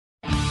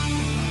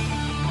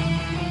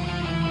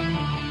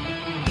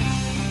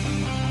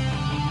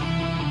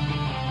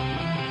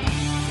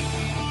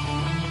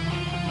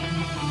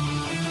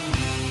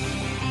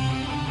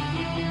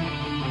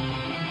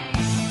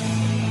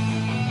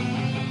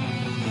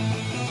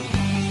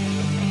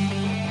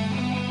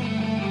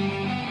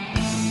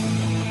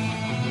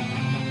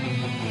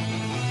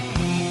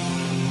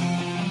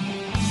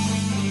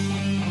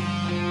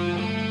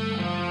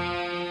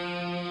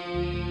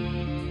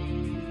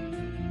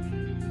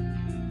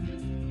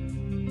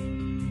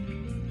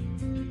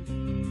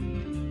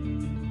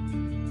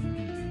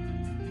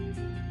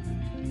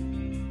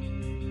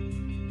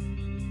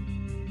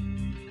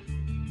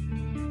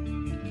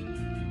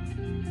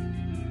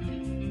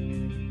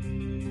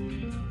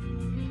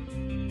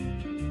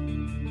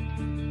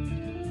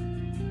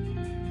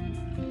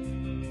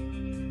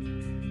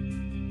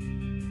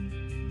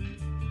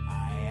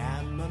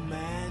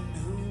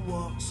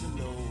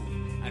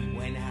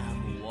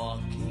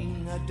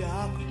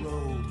dark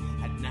road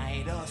at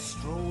night or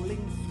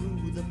strolling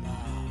through the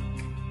park.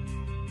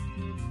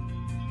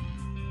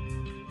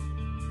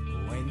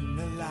 When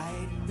the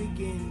light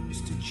begins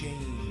to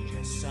change,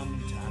 I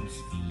sometimes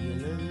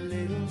feel a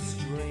little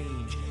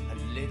strange, a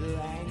little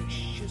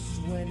anxious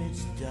when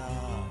it's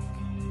dark.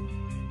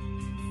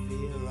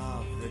 Fear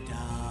of the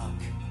dark,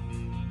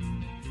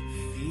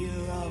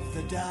 fear of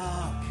the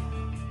dark.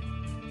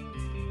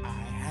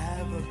 I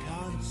have a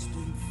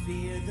constant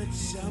fear that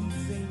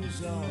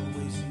something's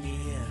always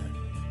near.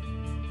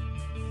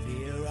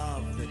 Fear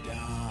of the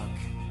dark,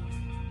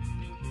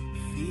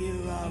 fear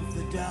of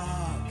the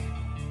dark.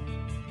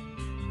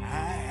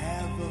 I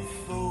have a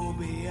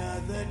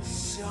phobia that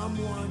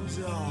someone's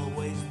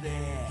always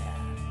there.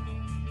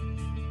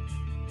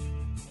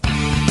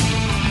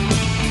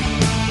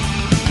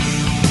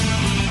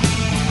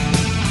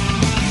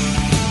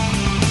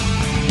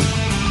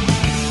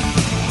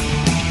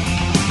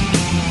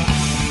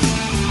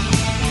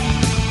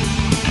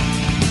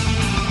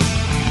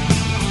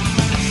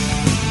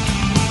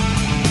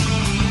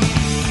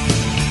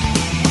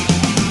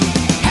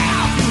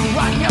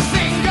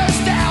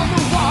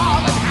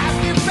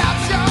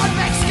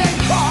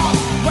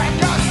 When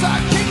you're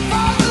searching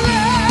for the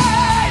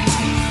light,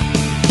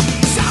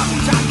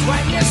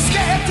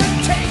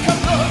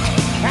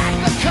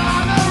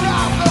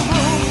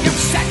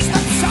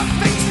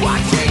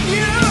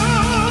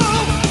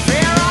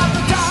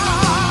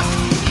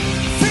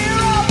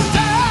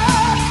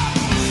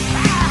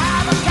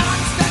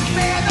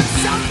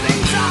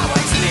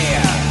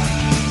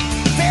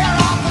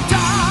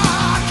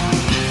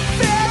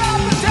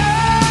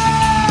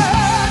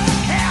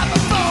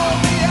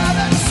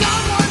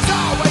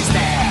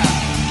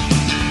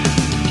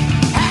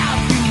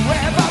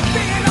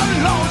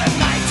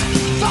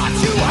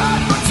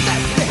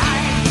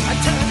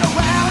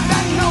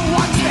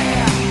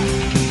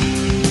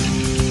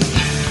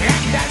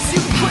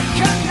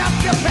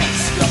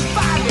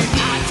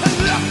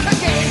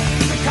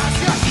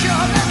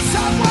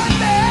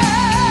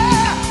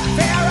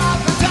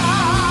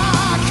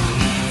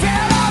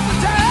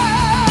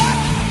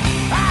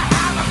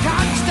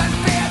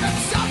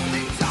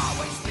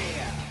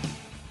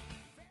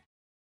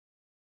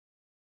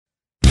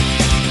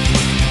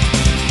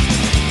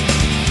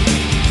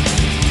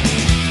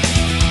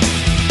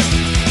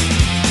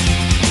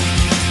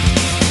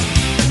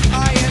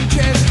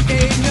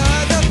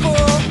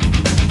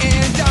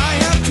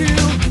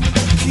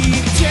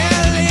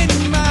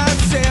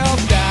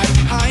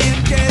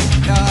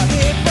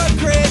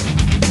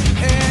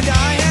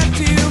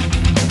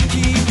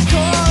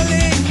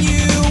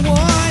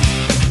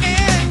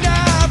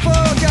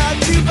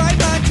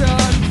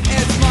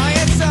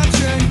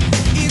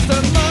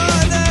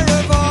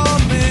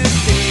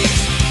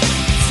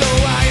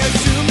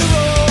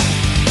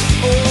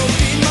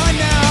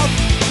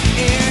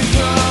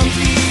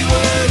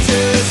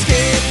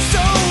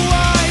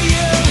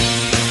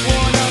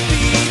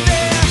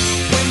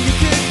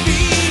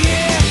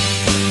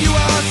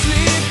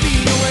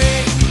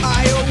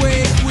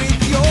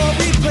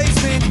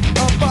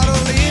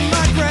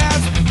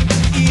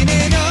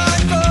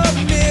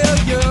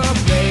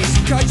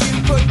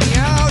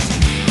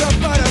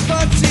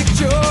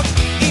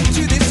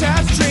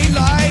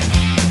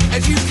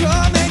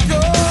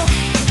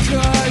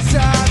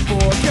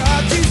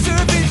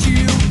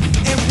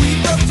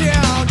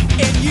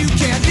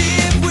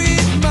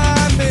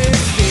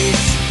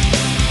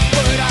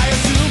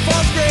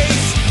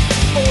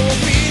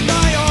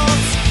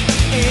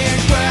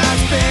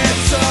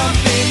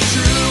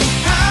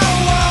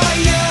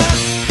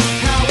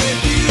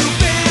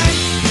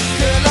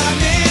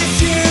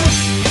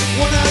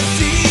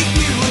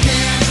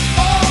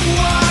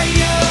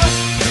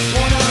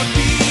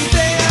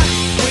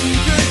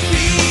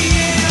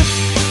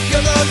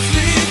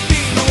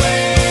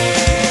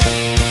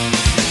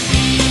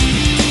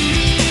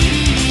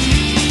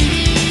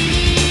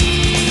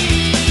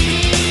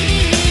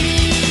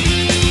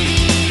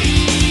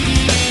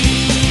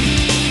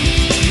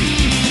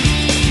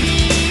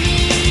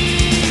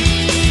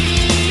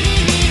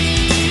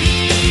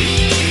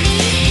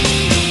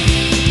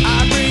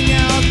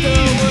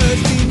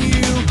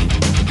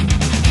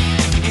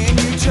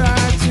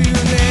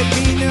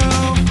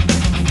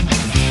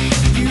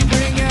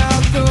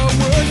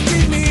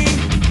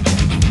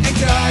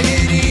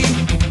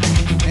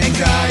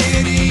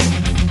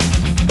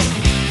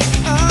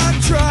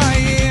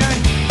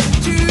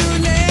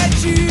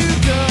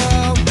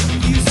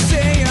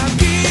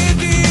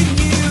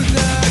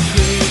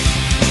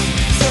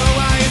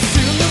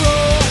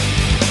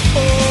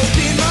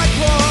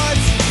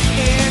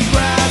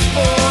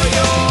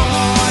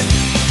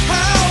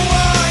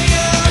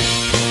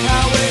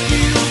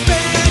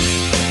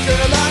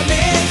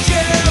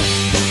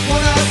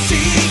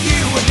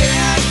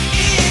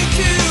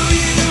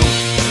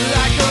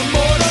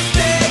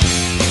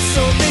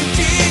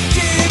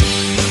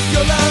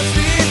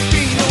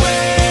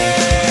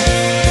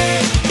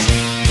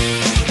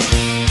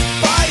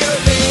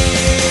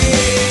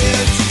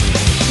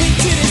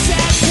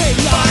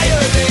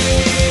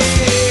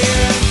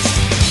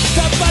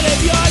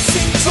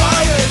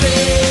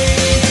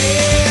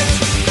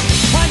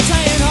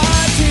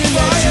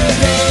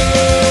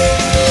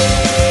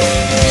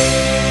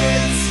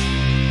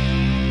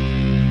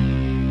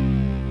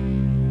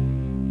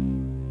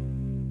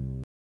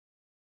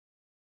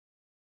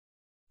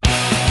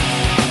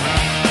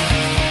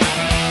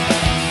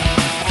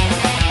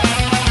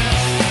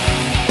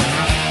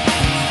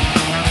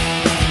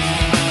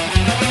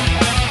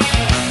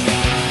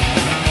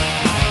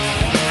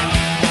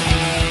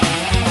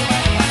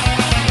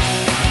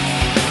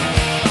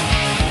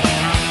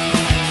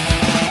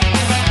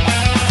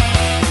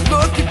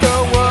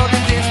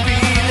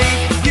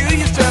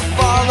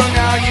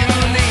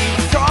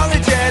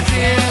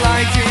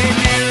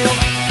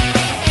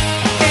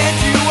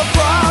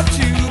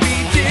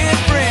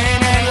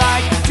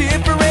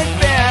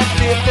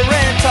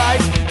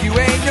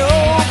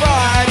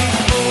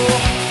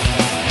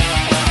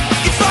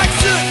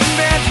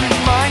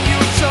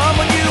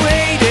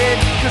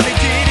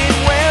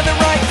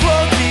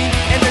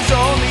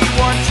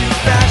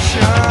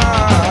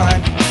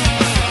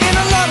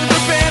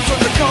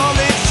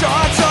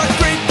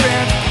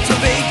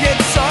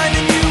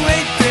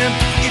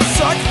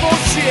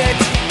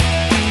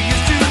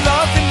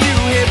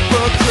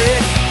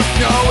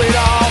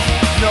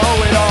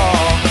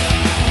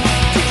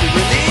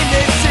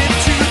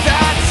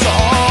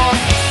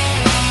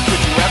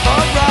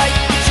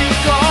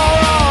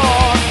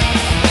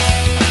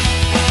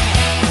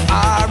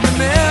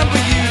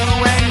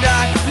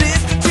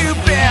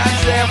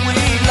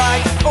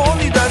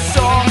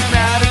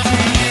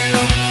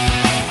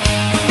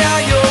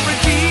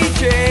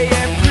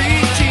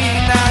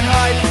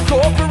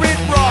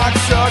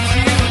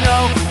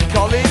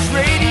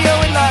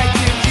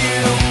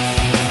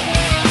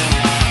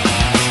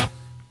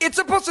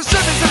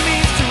 as a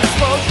means to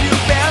expose new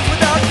bands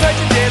without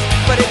prejudice,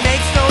 but it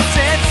makes no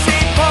sense to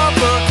say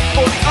pauper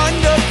for the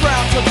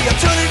underground till the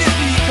alternative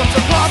becomes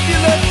a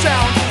popular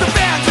sound. The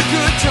bands are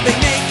good till they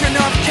make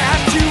enough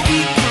cash to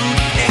eat food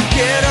and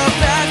get a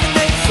band that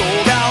they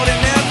sold out, and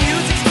their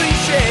music's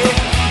cliche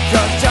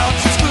because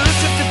talent's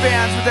exclusive to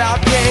bands without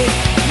pay.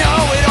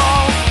 Know it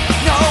all,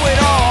 know it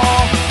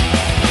all.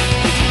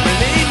 Did you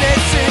really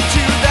listen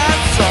to that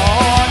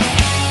song?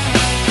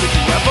 Did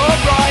you ever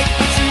write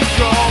to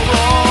go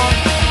wrong?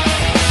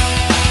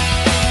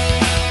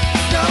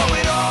 Know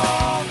it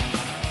all.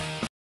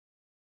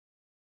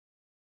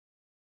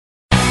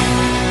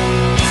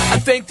 I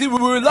think that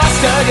we're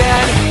lost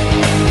again,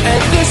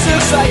 and this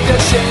looks like the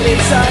shady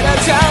side of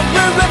town.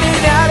 We're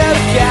running out of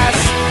gas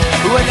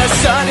when the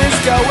sun is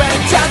going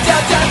down,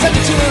 down, down. Time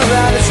to turn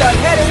around and start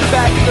heading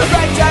back in the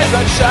right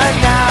direction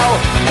now.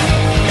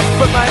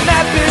 But my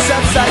map is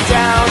upside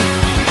down.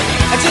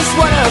 I just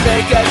wanna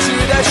make it to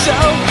the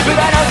show, but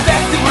I don't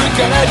think that we're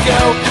gonna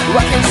go.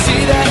 I can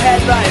see the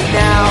headline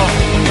now.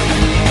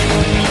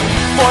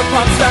 4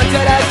 pumps found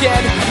dead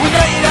again. We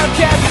know you don't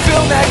care for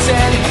film that's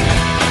in.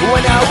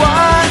 When I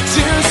want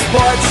to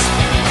sports,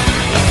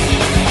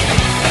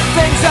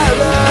 things are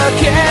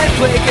looking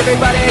bleak.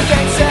 Everybody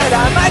thinks that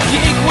I'm a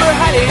geek. We're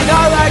hiding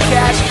all our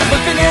cash, but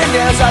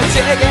fingernails are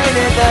digging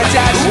in the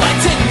dash.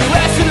 What's in your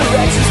ass and the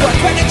Rex is what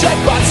kind of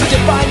checkbox to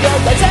define your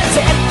license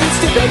and this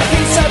stupid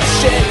piece of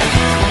shit.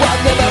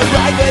 I'll never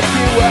ride with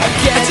you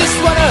again. I just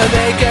wanna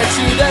make it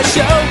to the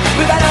show,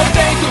 but I don't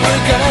think that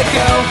we're gonna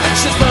go.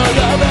 Just pull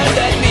over and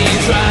let me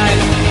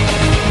drive.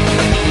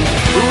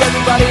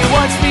 Everybody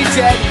wants me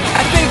dead.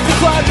 I think the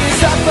club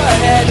is up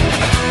ahead.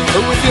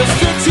 It feels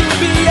good to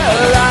be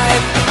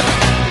alive.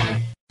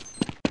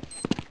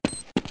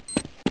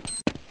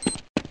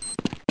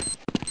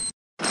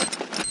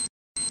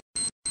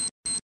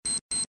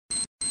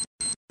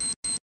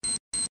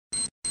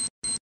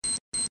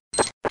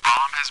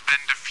 Bomb has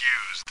been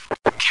defused.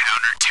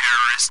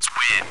 Counter-terrorists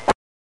win.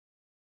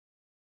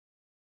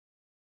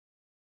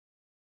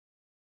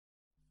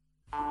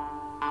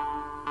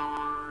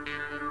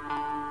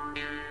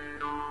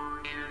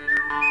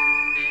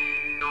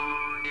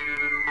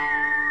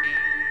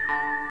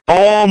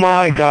 Oh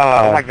my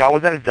god,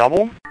 was that a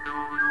double?